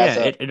 Like yeah,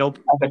 it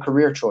as a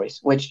career choice,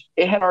 which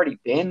it had already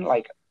been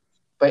like,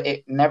 but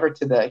it never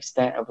to the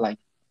extent of like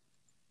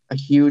a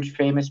huge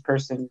famous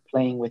person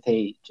playing with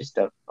a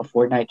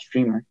Fortnite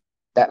streamer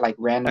that like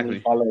randomly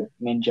exactly followed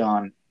Ninja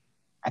on,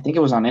 I think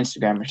it was on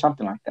Instagram or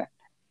something like that.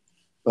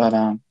 But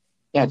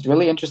yeah, it's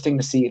really interesting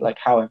to see like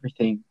how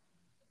everything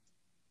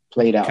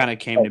played out. kind of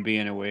came to be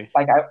in a way,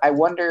 Like I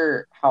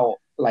wonder how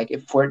like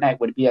if Fortnite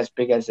would be as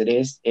big as it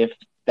is if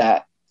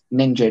that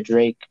Ninja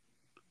Drake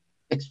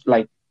it's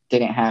like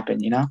didn't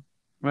happen, you know?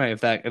 right?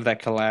 If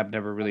that collab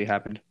never really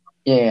happened.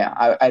 Yeah,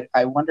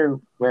 I wonder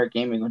where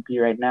gaming would be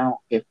right now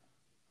if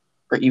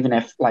or even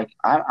if like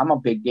I'm a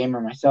big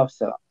gamer myself,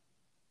 so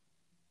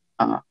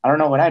I don't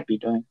know what I'd be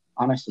doing,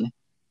 honestly,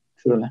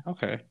 truly.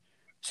 Okay,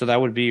 so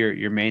that would be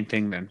your main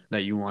thing then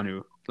that you want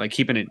to like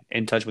keeping it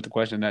in touch with the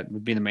question. That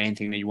would be the main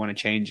thing that you want to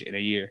change in a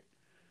year.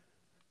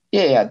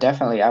 Yeah, yeah,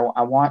 definitely. I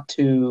want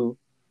to.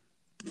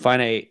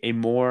 Find a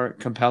more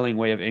compelling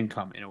way of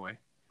income in a way.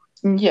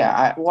 Yeah,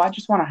 I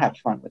just want to have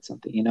fun with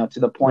something, you know, to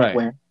the point Right.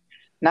 where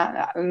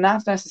not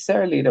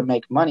necessarily to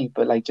make money,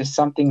 but like just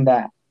something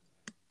that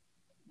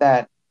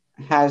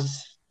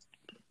has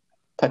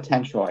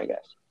potential, I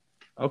guess.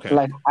 Okay.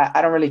 Like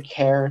I don't really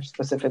care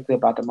specifically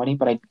about the money,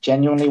 but I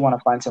genuinely want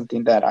to find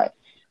something that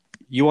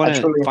You I want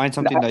to truly find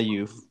something that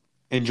you something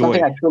enjoy.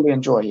 I truly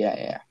enjoy. Yeah,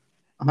 yeah,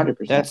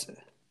 100%.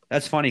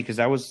 That's funny because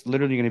that was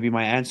literally going to be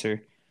my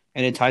answer,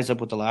 and it ties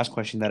up with the last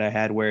question that I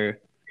had, where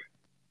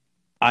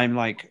I'm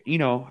like,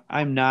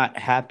 I'm not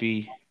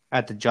happy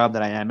at the job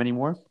that I am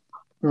anymore.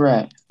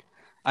 Right.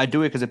 I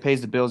do it because it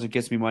pays the bills, it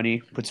gets me money,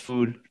 puts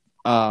food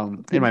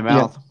in my Yeah,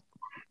 mouth.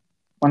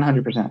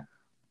 100%.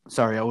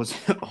 Sorry, I was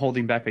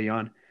holding back a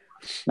yawn.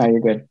 No, you're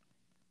good.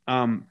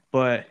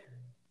 But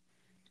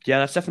yeah,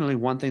 that's definitely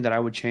one thing that I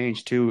would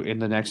change too in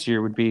the next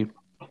year would be,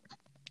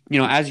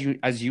 as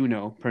you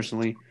know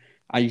personally,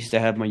 I used to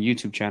have my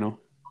YouTube channel,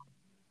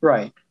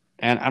 Right.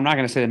 and I'm not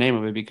gonna say the name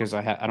of it because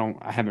I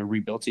haven't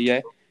rebuilt it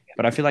yet.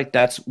 But I feel like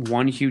that's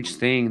one huge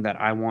thing that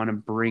I want to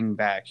bring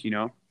back,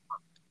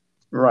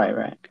 Right,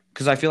 right.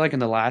 because I feel like in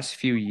the last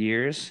few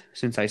years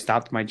since I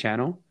stopped my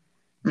channel,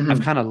 I've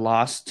Hmm. kind of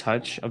lost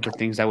touch of the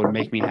things that would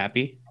make me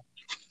happy.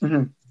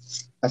 Hmm.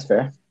 That's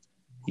fair.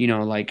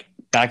 Like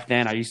back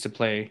then I used to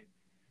play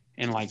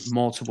in like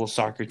multiple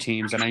soccer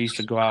teams, and I used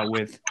to go out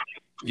with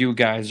you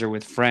guys or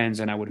with friends,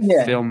 and I would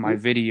Yeah. film my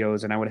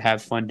videos, and I would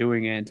have fun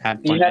doing it and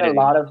have You fun had a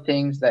editing. lot of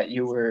things that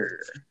you were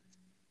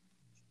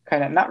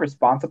kind of not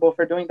responsible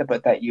for doing,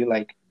 but that you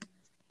like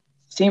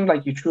seemed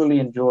like you truly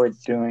enjoyed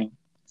doing.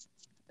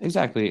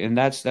 Exactly, and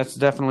that's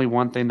definitely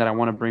one thing that I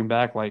want to bring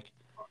back. Like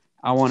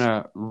I want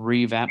to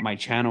revamp my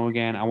channel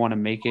again. I want to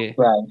make it.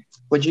 Right.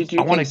 Would you do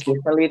I want things to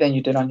differently than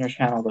you did on your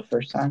channel the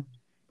first time?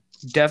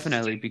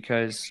 definitely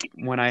because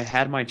when I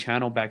had my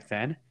channel back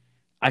then,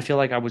 I feel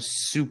like I was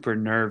super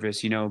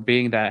nervous.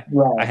 Being that I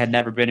Right. had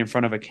never been in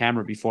front of a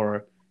camera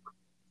before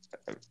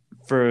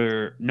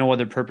for no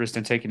other purpose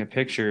than taking a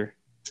picture.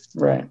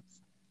 Right.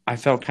 I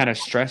felt kind of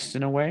stressed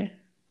in a way.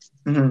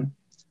 Hmm.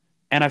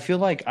 and I feel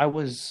like I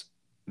was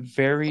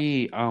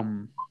very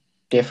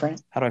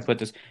Different. how do I put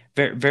this?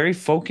 Very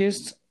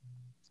focused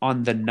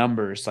on the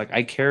numbers. Like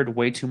I cared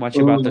way too much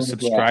about the Ooh,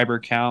 yeah, subscriber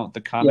count,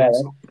 the yeah.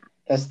 comments.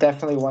 That's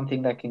definitely one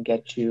thing that can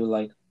get you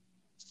like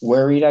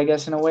worried, I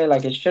guess, in a way.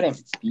 Like it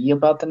shouldn't be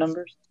about the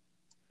numbers,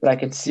 but I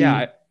could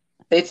Yeah, see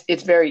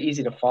it's very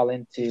easy to fall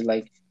into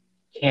like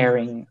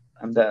caring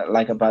the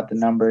like about the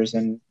numbers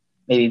and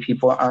maybe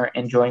people aren't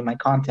enjoying my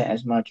content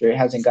as much or it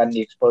hasn't gotten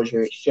the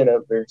exposure it should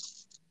have or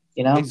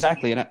you know?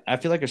 exactly. And I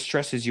feel like it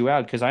stresses you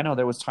out because I know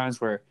there was times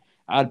where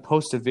I'd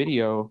post a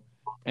video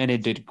and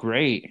it did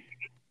great.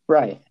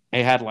 Right.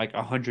 It had like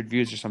 100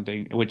 views or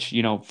something, which,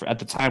 at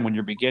the time when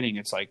you're beginning,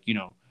 it's like,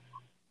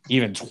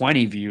 even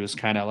 20 views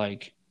kind of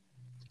like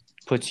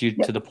puts you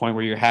Yeah. to the point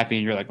where you're happy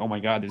and you're like, oh my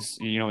God,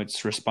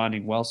 it's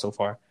responding well so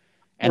far.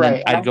 And then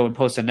Right. I'd go and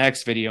post the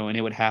next video and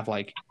it would have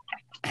like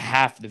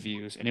half the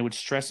views and it would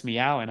stress me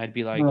out. And I'd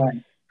be like,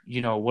 Right.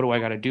 what do I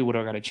got to do? What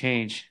do I got to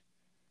change?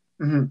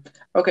 Hmm.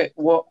 Okay.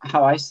 Well,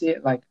 how I see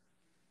it, like,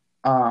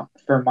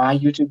 for my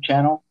YouTube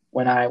channel,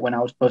 when I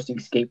was posting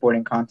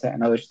skateboarding content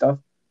and other stuff,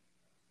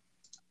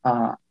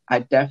 I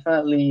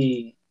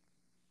definitely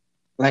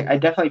I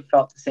definitely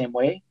felt the same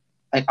way.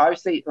 Like,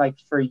 obviously, like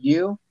for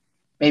you,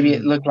 maybe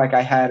it Hmm. looked like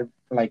I had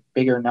like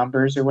bigger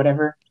numbers or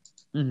whatever,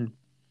 Hmm.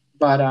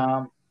 but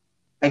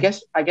I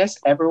guess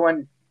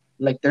everyone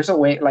like there's a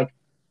way like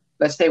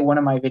let's say one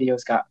of my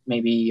videos got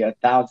maybe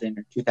 1,000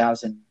 or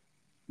 2,000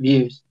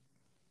 views,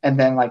 and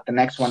then like the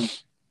next one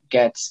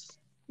gets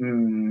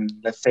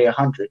let's say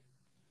 100.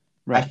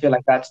 I Right. feel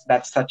like that's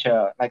such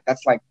a like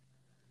that's like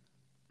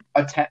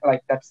a ten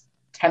like that's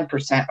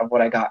 10% of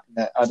what I got in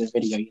the other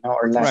video,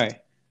 or less. Right.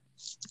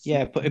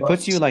 Yeah. It But,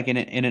 puts you like in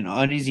an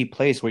uneasy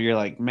place where you're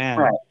like,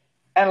 man, right,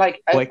 and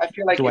like I, what I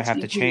feel like do I it's have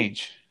to easy.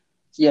 change?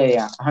 Yeah,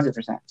 yeah,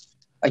 100%.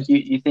 Like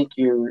you think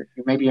you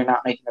maybe you're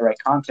not making the right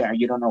content or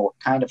you don't know what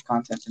kind of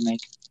content to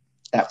make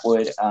that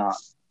would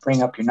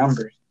bring up your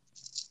numbers.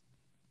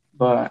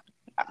 But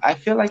I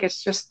feel like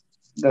it's just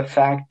the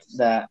fact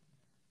that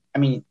I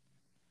mean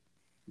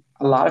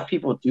a lot of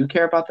people do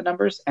care about the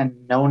numbers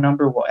and no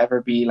number will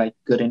ever be like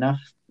good enough,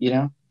 you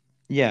know?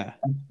 Yeah.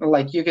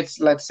 Like you could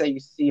let's say you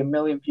see a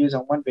million views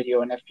on one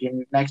video and if your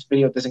next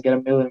video doesn't get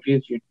a million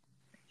views, you're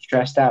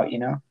stressed out,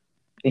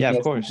 Yeah, thinking of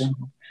it's course.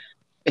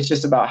 it's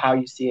just about how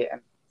you see it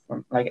and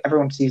from like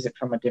everyone sees it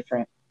from a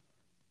different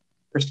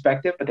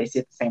perspective, but they see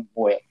it the same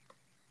way.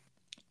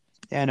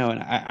 Yeah, no,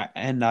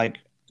 and like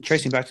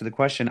tracing back to the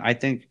question, I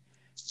think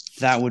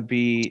that would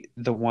be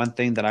the one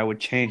thing that I would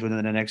change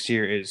within the next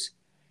year is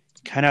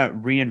kind of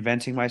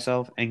reinventing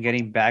myself and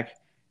getting back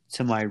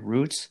to my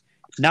roots.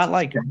 Not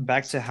like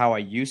back to how I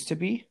used to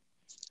be,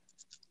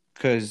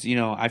 because,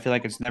 I feel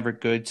like it's never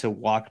good to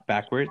walk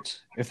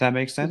backwards, if that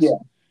makes sense. Yeah,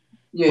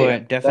 yeah, yeah.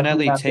 But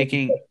Definitely definitely not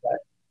taking steps back.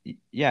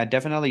 yeah,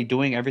 definitely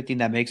doing everything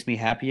that makes me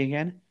happy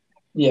again,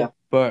 Yeah,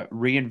 but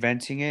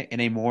reinventing it in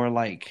a more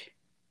like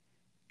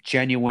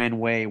genuine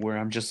way where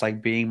I'm just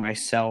like being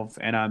myself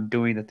and I'm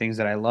doing the things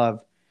that I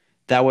love.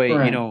 That way,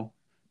 right.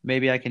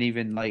 maybe I can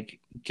even like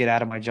get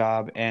out of my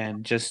job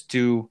and just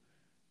do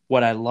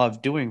what I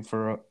love doing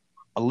for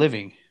a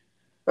living.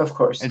 Of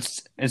course.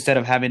 Instead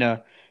of having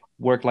to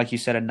work, like you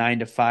said, a 9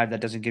 to 5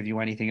 that doesn't give you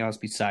anything else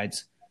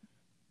besides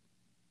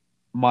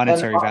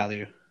And monetary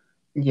value.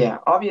 yeah,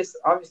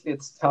 obviously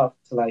it's tough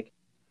to like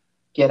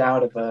get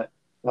out of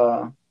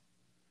uh,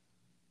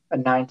 a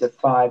 9 to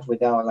 5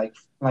 without like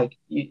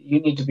you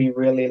need to be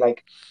really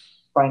like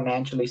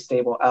financially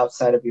stable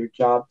outside of your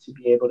job to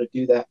be able to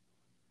do that.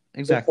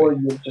 Before Exactly.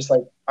 you just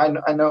like I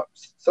know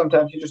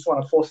sometimes you just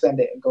want to full send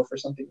it and go for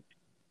something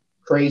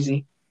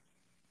crazy.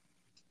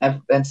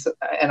 And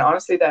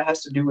honestly that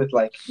has to do with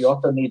like you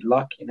also need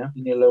luck, you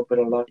need a little bit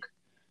of luck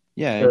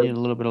Yeah, I for, need a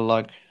little bit of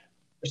luck.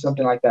 for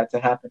something like that to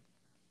happen.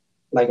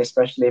 Like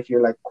especially if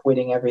you're like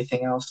quitting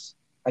everything else.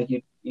 Like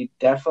you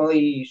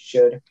definitely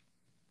should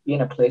be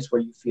in a place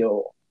where you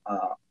feel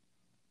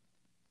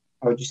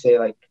how would you say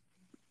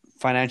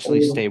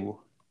Financially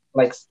stable.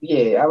 like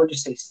yeah, I would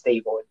just say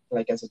stable,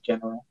 like as a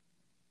general.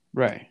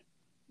 Right.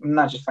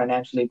 Not just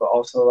financially, but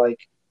also like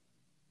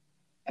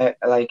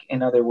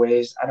in other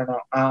ways. I don't know.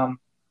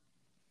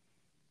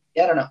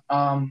 Yeah, I don't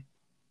know.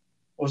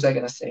 What was I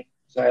gonna say?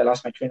 Sorry, I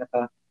lost my train of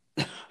thought.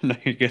 No,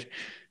 you're good.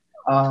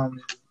 Um,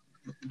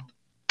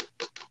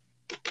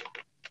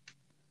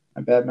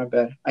 my bad, my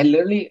bad. I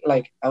literally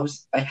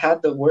I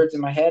had the words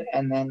in my head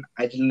and then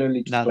I just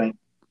literally just Now, blanked,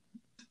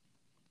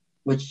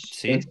 which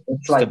see, it's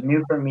it's like the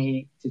new for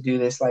me to do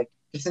this, like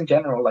just in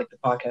general, like the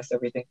podcast,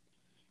 everything.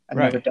 I've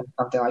never right. done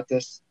something like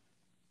this.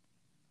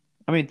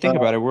 I mean, think But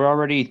about it. We're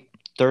already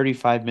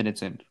 35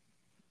 minutes in.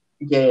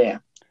 yeah, yeah, yeah,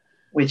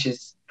 which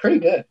is pretty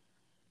good.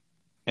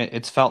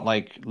 It's felt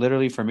like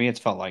literally for me, it's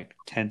felt like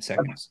 10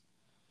 seconds.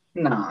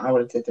 No, I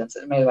wouldn't say 10,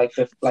 maybe like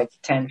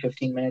 10,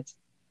 15 minutes.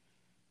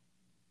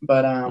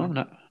 But Well,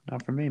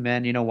 not for me,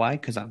 man. You know why?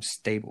 Because I'm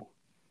stable.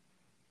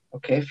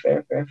 okay,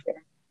 fair, fair,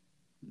 fair.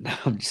 No,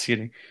 I'm just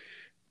kidding.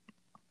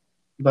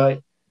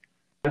 But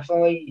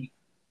definitely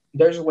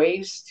there's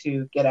ways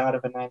to get out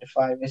of a 9 to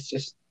 5. It's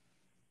just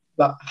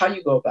about how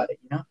you go about it,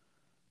 you know,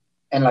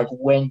 and like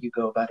when you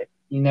go about it.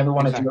 You never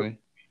want to do it. Exactly.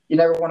 You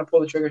never want to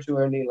pull the trigger too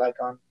early, like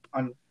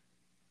on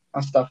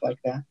stuff like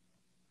that.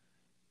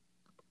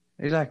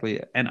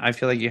 Exactly. And I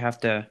feel like you have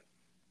to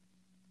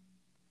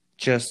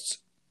just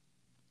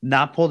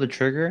not pull the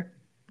trigger,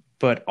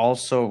 but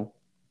also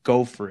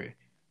go for it.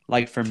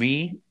 Like for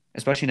me,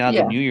 especially now that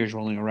Yeah. New Year's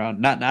rolling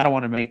around, not I don't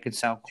want to make it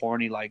sound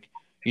corny like,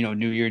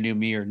 New Year, new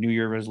me or New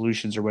Year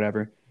resolutions or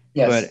whatever.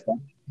 Yes. But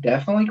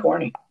Definitely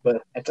corny,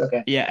 but it's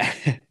okay. yeah,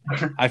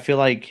 I feel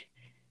like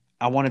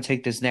I want to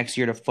take this next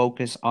year to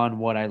focus on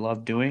what I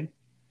love doing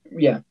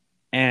Yeah.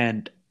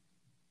 and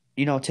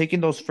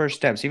taking those first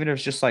steps, even if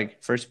it's just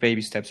like first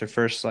baby steps or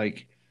first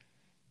like,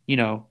 you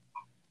know,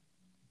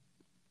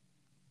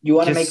 just You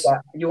want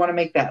to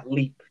make that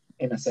leap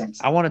in a sense.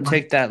 I want to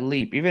take that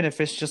leap, even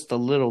if it's just a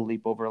little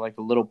leap over like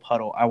a little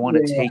puddle. I want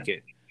to Yeah. take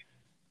it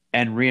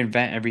and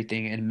reinvent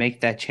everything and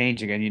make that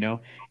change again.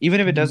 Even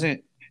if it Mhm.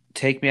 doesn't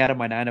take me out of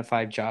my 9 to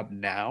 5 job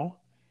now,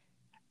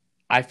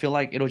 I feel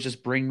like it'll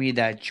just bring me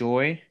that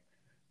joy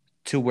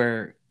to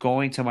where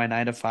going to my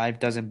 9 to 5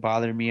 doesn't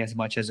bother me as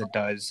much as it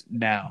does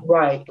now.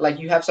 Right. Like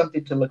you have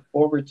something to look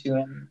forward to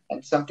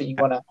and something you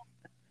want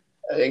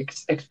to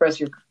express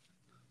your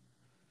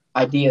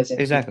ideas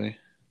into. Exactly.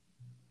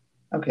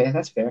 Okay,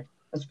 that's fair.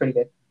 That's pretty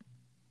good.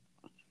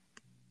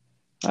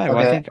 All right.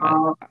 Well, Okay.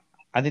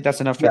 I think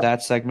that's enough for Yeah.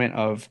 that segment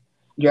of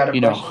You had a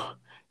you know question?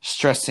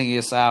 stressing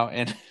us out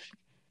and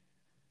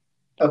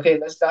Okay,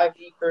 let's dive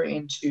deeper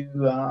into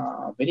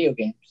video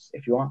games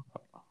if you want.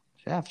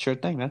 yeah, sure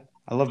thing, man.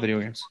 I love video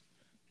games.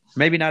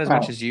 Maybe not as All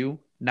much right. as you,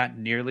 not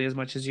nearly as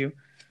much as you.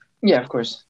 Yeah, of course.